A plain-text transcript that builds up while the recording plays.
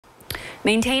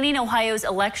Maintaining Ohio's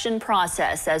election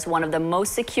process as one of the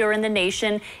most secure in the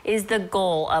nation is the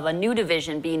goal of a new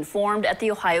division being formed at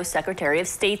the Ohio Secretary of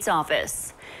State's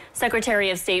office. Secretary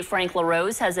of State Frank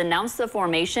LaRose has announced the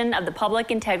formation of the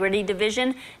Public Integrity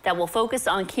Division that will focus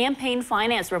on campaign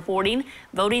finance reporting,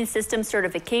 voting system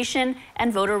certification,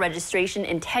 and voter registration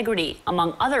integrity,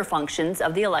 among other functions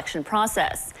of the election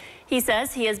process. He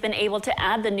says he has been able to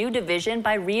add the new division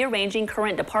by rearranging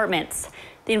current departments.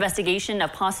 The investigation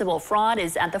of possible fraud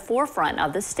is at the forefront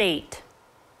of the state.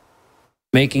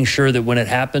 Making sure that when it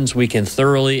happens, we can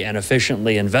thoroughly and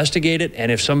efficiently investigate it.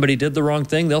 And if somebody did the wrong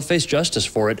thing, they'll face justice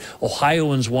for it.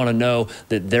 Ohioans want to know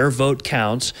that their vote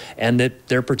counts and that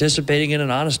they're participating in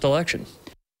an honest election.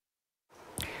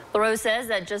 LaRose says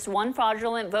that just one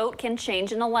fraudulent vote can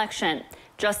change an election.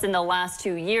 Just in the last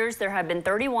 2 years, there have been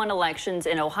 31 elections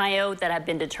in Ohio that have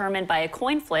been determined by a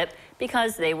coin flip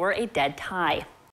because they were a dead tie.